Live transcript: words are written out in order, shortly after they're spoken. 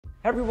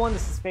Hey everyone,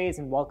 this is FaZe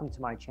and welcome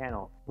to my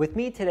channel. With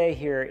me today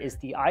here is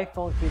the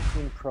iPhone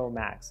 15 Pro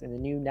Max in the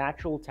new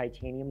natural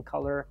titanium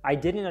color. I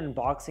did an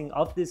unboxing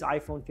of this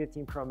iPhone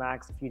 15 Pro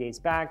Max a few days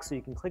back, so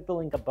you can click the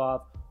link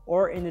above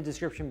or in the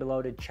description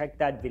below to check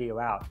that video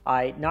out.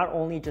 I not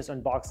only just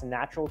unboxed the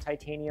natural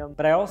titanium,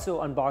 but I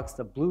also unboxed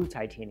the blue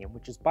titanium,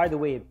 which is, by the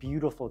way, a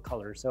beautiful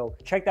color. So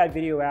check that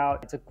video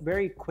out. It's a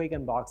very quick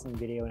unboxing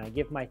video and I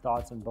give my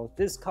thoughts on both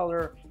this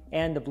color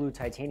and the blue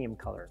titanium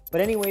color. But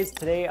anyways,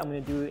 today I'm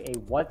gonna do a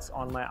what's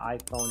on my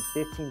iPhone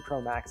 15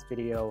 Pro Max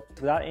video.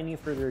 So without any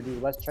further ado,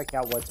 let's check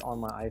out what's on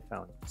my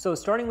iPhone. So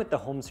starting with the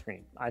home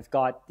screen, I've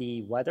got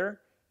the weather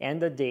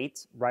and the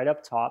date right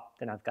up top.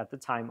 Then I've got the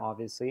time,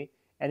 obviously.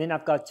 And then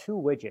I've got two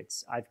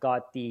widgets. I've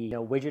got the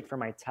widget for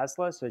my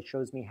Tesla, so it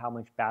shows me how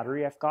much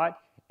battery I've got,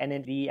 and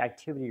then the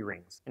activity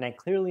rings. And I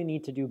clearly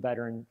need to do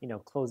better in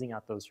closing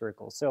out those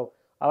circles. So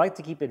I like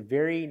to keep it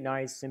very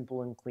nice,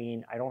 simple, and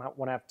clean. I don't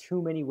want to have too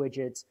many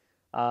widgets.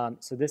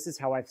 So this is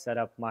how I've set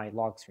up my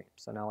lock screen.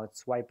 So now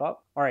let's swipe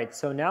up. All right,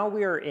 so now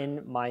we are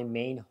in my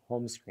main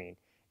home screen.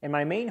 In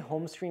my main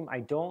home screen, I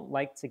don't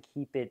like to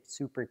keep it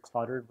super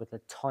cluttered with a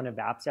ton of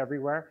apps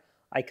everywhere.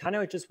 I kind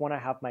of just want to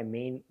have my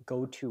main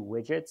go-to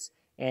widgets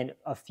and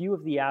a few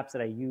of the apps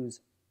that I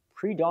use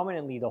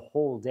predominantly the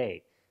whole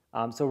day.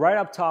 So right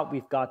up top,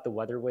 we've got the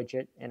weather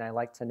widget, and I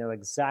like to know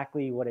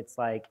exactly what it's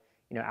like,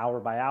 hour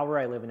by hour.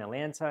 I live in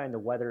Atlanta, and the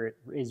weather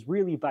is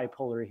really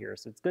bipolar here,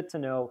 so it's good to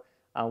know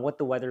what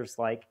the weather's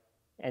like.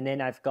 And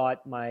then I've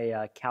got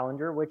my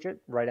calendar widget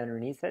right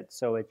underneath it,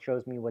 so it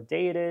shows me what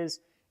day it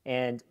is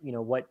and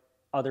what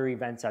other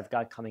events I've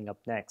got coming up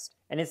next.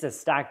 And it's a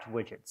stacked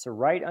widget, so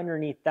right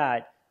underneath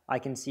that, I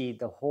can see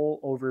the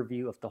whole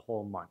overview of the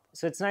whole month.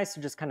 So it's nice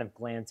to just kind of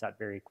glance at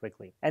very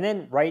quickly. And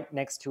then right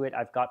next to it,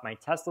 I've got my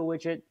Tesla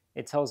widget.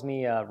 It tells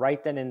me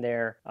right then and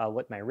there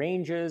what my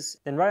range is.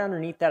 Then right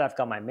underneath that, I've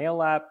got my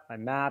Mail app, my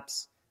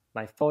Maps,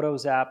 my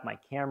Photos app, my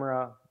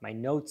Camera, my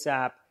Notes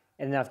app,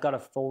 and then I've got a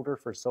folder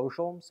for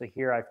social. So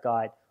here I've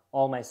got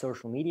all my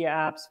social media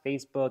apps: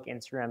 Facebook,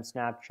 Instagram,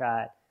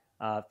 Snapchat,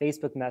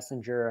 Facebook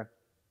Messenger,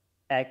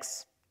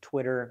 X,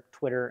 Twitter,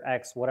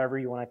 X, whatever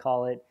you want to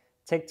call it.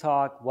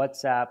 TikTok,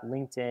 WhatsApp,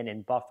 LinkedIn,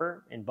 and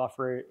Buffer. And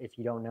Buffer, if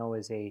you don't know,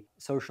 is a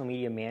social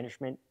media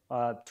management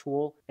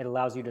tool. It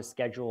allows you to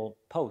schedule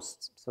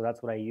posts. So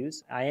that's what I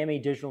use. I am a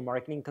digital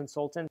marketing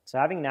consultant, so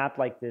having an app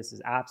like this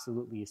is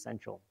absolutely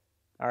essential.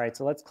 All right,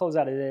 so let's close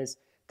out of this.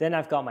 Then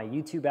I've got my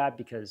YouTube app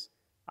because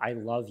I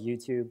love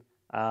YouTube,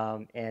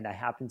 and I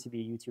happen to be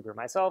a YouTuber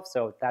myself,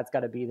 so that's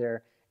got to be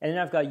there. And then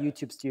I've got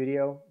YouTube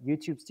Studio.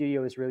 YouTube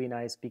Studio is really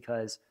nice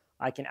because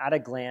I can at a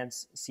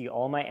glance see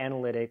all my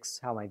analytics,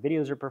 how my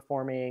videos are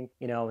performing,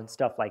 and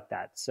stuff like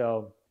that.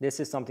 So this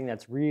is something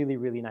that's really,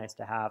 really nice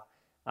to have.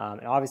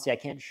 And obviously I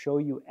can't show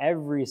you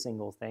every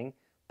single thing,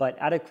 but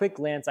at a quick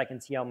glance, I can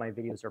see how my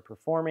videos are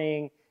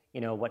performing,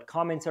 what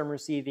comments I'm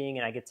receiving,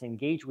 and I get to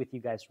engage with you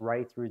guys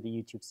right through the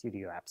YouTube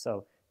Studio app.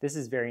 So this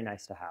is very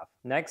nice to have.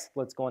 Next,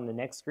 let's go on the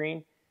next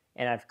screen.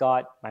 And I've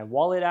got my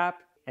wallet app,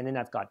 and then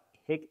I've got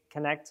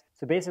Connect.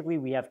 So basically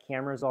we have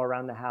cameras all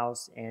around the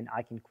house, and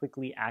I can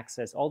quickly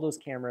access all those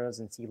cameras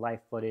and see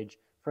live footage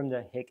from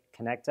the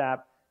Connect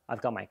app.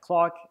 I've got my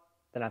clock,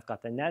 then I've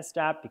got the Nest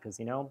app because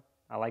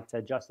I like to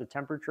adjust the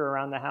temperature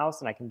around the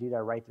house, and I can do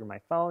that right through my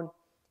phone.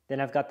 Then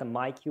I've got the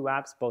MyQ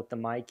apps, both the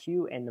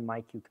MyQ and the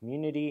MyQ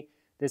Community.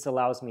 This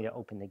allows me to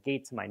open the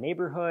gate to my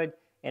neighborhood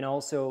and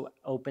also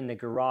open the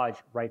garage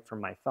right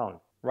from my phone.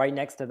 Right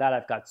next to that,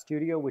 I've got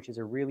Studio, which is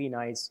a really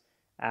nice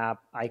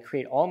app. I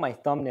create all my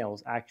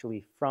thumbnails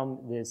actually from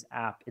this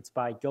app. It's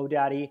by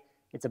GoDaddy.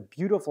 It's a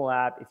beautiful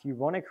app. If you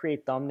want to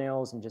create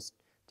thumbnails and just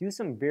do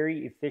some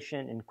very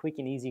efficient and quick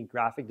and easy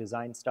graphic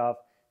design stuff,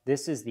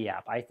 this is the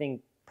app.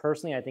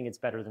 Personally, I think it's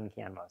better than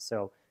Canva.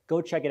 So go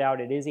check it out.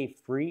 It is a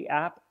free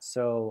app.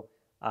 So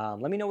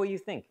let me know what you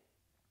think.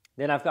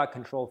 Then I've got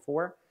Control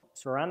 4.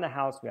 So around the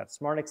house, we have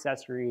smart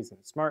accessories and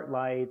smart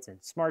lights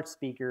and smart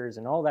speakers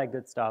and all that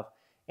good stuff.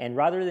 And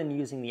rather than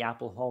using the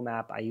Apple Home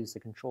app, I use the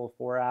Control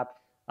 4 app.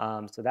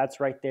 So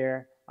that's right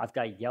there. I've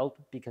got Yelp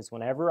because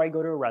whenever I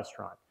go to a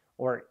restaurant,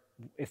 or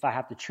if I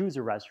have to choose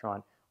a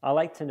restaurant, I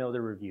like to know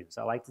the reviews.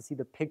 I like to see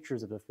the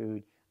pictures of the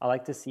food. I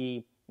like to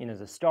see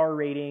the star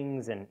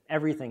ratings and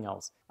everything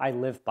else. I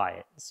live by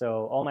it.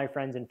 So all my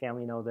friends and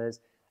family know this.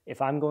 If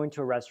I'm going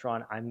to a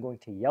restaurant, I'm going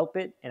to Yelp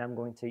it, and I'm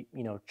going to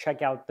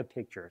check out the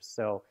pictures.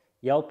 So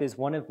Yelp is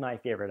one of my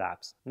favorite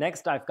apps.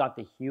 Next, I've got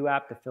the Hue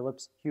app, the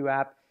Philips Hue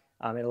app.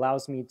 It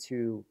allows me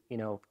to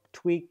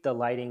tweak the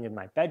lighting in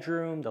my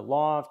bedroom, the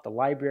loft, the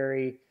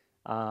library,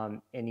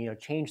 and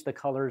change the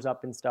colors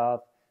up and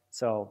stuff.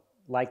 So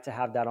like to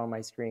have that on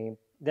my screen.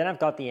 Then I've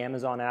got the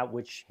Amazon app,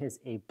 which is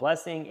a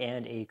blessing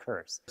and a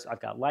curse. So I've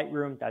got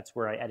Lightroom, that's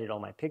where I edit all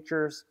my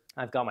pictures.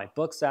 I've got my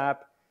Books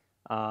app.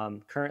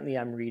 Currently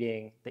I'm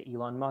reading the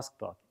Elon Musk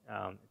book.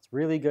 It's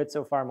really good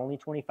so far. I'm only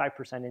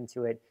 25%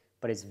 into it,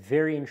 but it's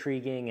very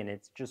intriguing, and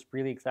it's just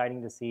really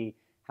exciting to see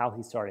how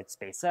he started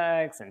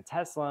SpaceX and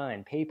Tesla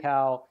and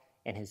PayPal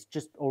and his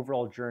just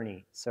overall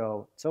journey.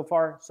 So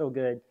far, so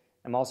good.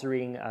 I'm also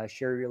reading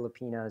Sherry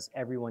Lapina's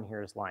Everyone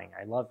Here is Lying.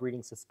 I love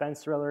reading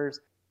suspense thrillers.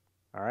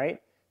 All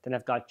right. Then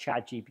I've got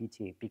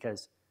ChatGPT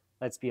because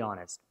let's be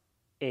honest,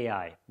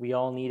 AI, we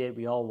all need it.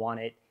 We all want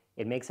it.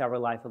 It makes our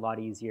life a lot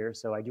easier.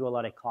 So I do a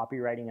lot of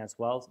copywriting as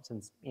well.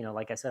 Since,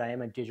 like I said, I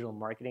am a digital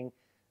marketing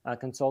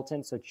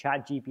consultant. So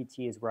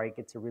ChatGPT is where I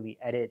get to really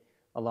edit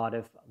a lot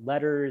of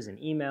letters and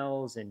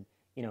emails and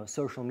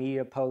social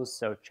media posts.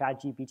 So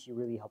ChatGPT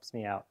really helps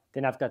me out.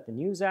 Then I've got the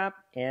news app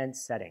and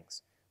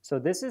settings. So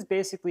this is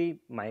basically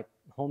my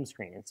home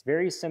screen. It's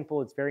very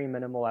simple. It's very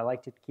minimal. I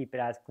like to keep it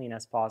as clean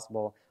as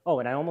possible. Oh,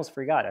 and I almost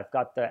forgot. I've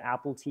got the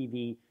Apple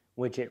TV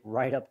widget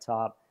right up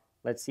top.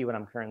 Let's see what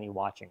I'm currently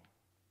watching.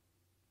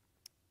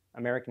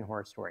 American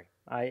Horror Story.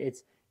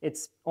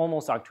 It's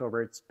almost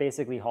October. It's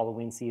basically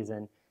Halloween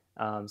season.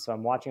 So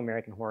I'm watching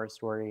American Horror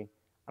Story.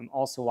 I'm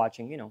also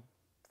watching,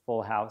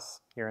 Full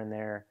House here and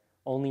there.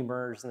 Only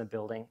Murders in the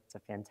Building. It's a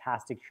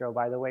fantastic show,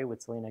 by the way,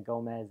 with Selena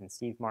Gomez and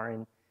Steve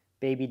Martin.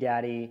 Baby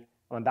Daddy.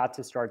 I'm about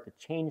to start The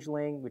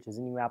Changeling, which is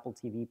a new Apple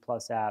TV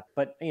Plus app.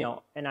 But,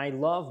 and I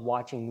love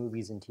watching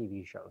movies and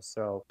TV shows.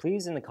 So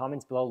please, in the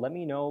comments below, let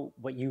me know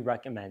what you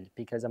recommend,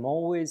 because I'm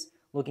always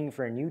looking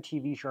for a new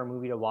TV show or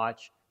movie to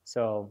watch.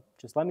 So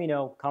just let me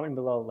know, comment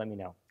below, let me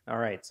know. All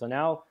right, so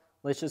now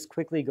let's just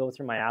quickly go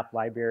through my app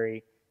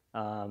library.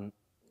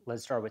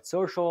 Let's start with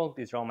social.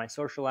 These are all my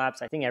social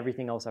apps. I think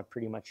everything else I've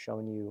pretty much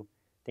shown you.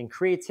 Then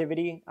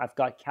creativity, I've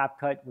got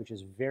CapCut, which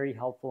is very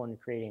helpful in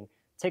creating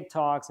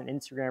TikToks and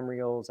Instagram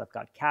Reels. I've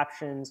got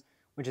Captions,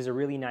 which is a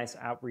really nice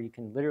app where you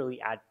can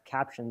literally add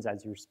captions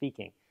as you're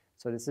speaking.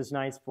 So this is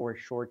nice for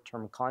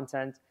short-term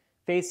content.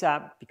 Face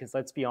app, because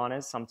let's be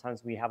honest,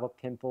 sometimes we have a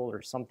pimple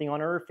or something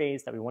on our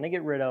face that we want to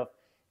get rid of.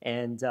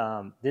 And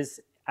this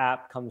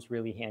app comes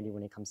really handy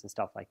when it comes to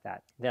stuff like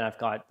that. Then I've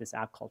got this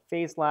app called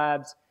Face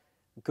Labs,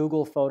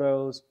 Google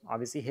Photos,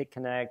 obviously Hit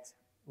Connect,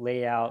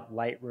 Layout,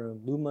 Lightroom,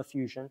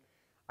 LumaFusion.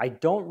 I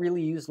don't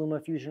really use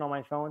LumaFusion on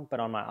my phone, but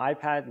on my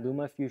iPad,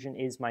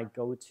 LumaFusion is my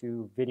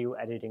go-to video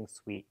editing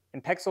suite.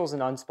 And Pexels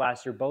and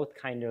Unsplash are both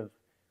kind of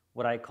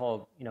what I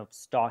call,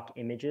 stock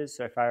images.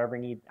 So if I ever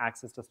need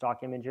access to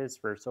stock images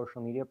for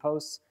social media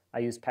posts, I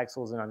use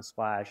Pexels and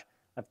Unsplash.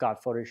 I've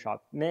got Photoshop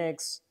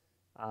Mix,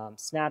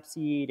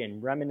 Snapseed,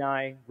 and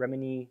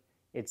Remini.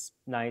 It's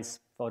nice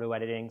photo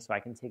editing, so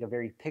I can take a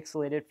very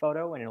pixelated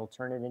photo and it'll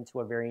turn it into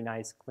a very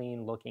nice,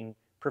 clean-looking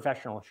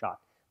professional shot.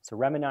 So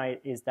Remini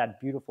is that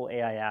beautiful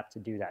AI app to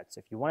do that. So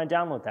if you want to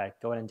download that,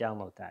 go ahead and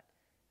download that.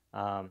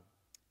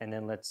 And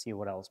then let's see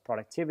what else.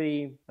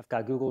 Productivity. I've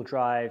got Google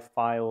Drive,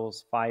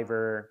 Files,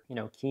 Fiverr,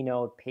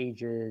 Keynote,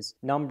 Pages,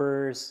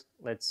 Numbers.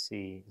 Let's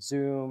see,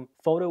 Zoom,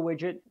 Photo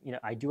widget.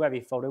 I do have a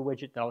photo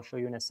widget that I'll show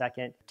you in a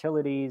second.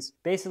 Utilities,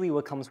 basically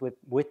what comes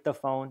with the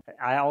phone.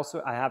 I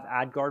have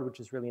AdGuard, which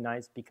is really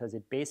nice because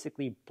it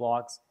basically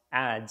blocks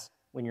ads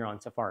when you're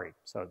on Safari.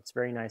 So it's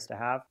very nice to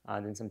have.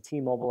 Then some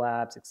T-Mobile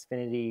apps,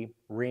 Xfinity,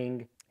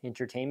 Ring,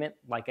 entertainment.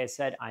 Like I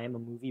said, I am a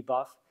movie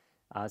buff.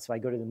 So I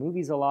go to the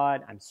movies a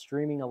lot. I'm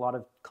streaming a lot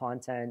of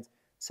content.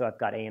 So I've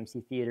got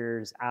AMC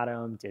Theaters,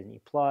 Atom,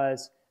 Disney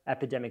Plus,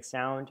 Epidemic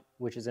Sound,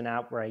 which is an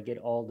app where I get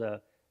all the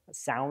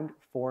sound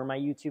for my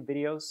YouTube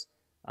videos.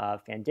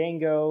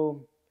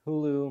 Fandango,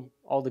 Hulu,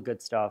 all the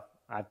good stuff.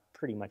 I've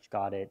pretty much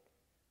got it.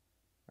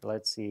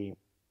 Let's see.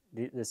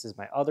 This is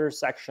my other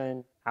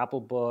section. Apple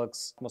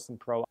Books, Muslim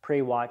Pro,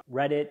 Pray Watch,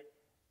 Reddit.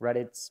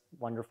 Reddit's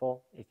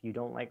wonderful. If you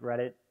don't like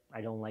Reddit,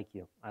 I don't like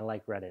you. I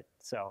like Reddit.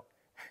 So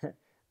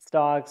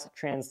stocks,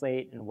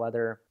 translate, and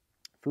weather,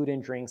 food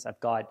and drinks. I've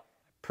got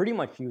pretty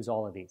much use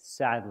all of these.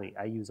 Sadly,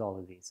 I use all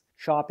of these.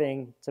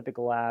 Shopping,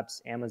 typical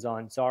apps,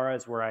 Amazon, Zara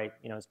is where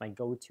it's my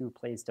go-to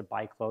place to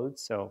buy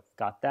clothes. So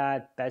got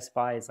that. Best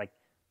Buy is like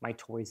my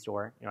toy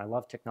store. I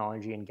love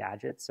technology and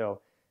gadgets.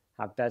 So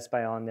have Best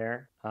Buy on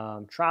there.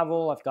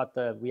 Travel,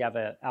 we have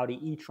an Audi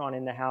e-tron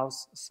in the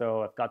house.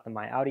 So I've got the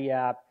My Audi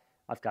app.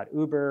 I've got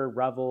Uber,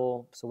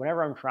 Revel. So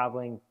whenever I'm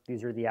traveling,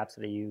 these are the apps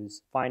that I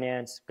use.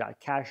 Finance, got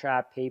Cash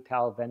App,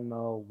 PayPal,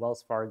 Venmo,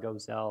 Wells Fargo,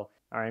 Zelle.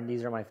 All right,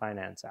 these are my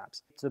finance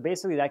apps. So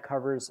basically that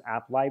covers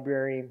app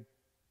library.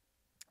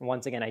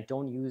 Once again, I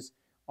don't use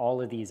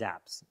all of these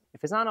apps.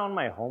 If it's not on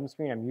my home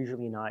screen, I'm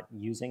usually not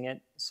using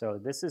it. So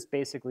this is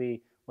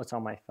basically what's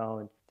on my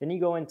phone. Then you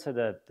go into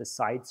the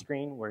side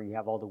screen where you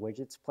have all the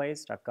widgets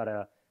placed. I've got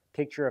a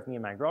picture of me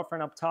and my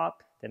girlfriend up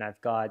top. Then I've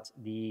got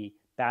the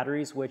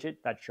batteries widget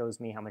that shows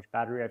me how much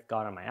battery I've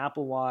got on my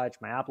Apple Watch,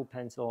 my Apple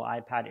Pencil,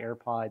 iPad,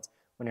 AirPods,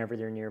 whenever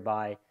they're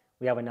nearby.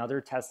 We have another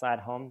Tesla at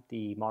home,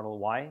 the Model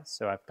Y.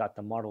 So I've got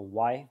the Model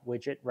Y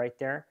widget right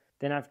there.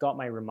 Then I've got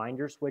my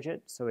reminders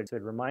widget. So it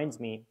reminds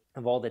me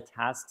of all the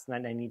tasks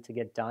that I need to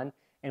get done.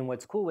 And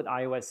what's cool with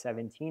iOS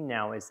 17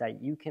 now is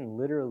that you can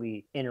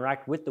literally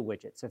interact with the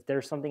widget. So if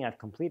there's something I've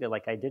completed,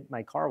 like I did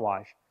my car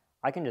wash,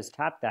 I can just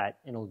tap that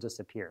and it'll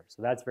disappear.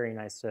 So that's very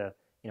nice to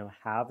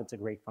have. It's a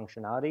great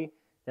functionality.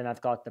 Then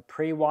I've got the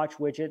Pray Watch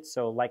widget.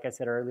 So like I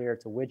said earlier,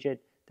 it's a widget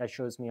that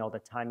shows me all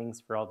the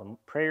timings for all the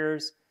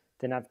prayers.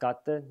 then I've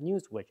got the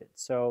news widget.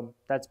 So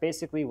that's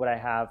basically what I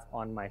have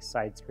on my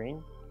side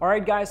screen. All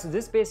right, guys, so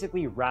this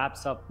basically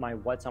wraps up my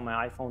what's on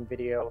my iPhone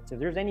video. So if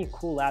there's any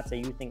cool apps that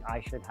you think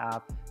I should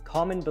have,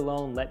 comment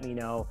below and let me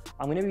know.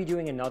 I'm gonna be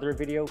doing another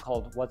video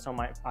called What's on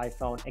My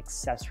iPhone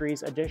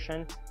Accessories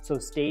Edition, so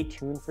stay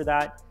tuned for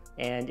that.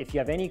 And if you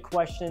have any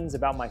questions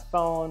about my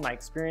phone, my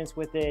experience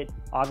with it,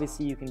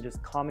 obviously you can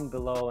just comment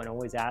below and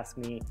always ask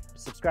me.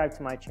 Subscribe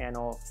to my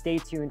channel, stay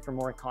tuned for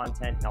more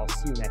content, and I'll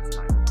see you next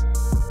time.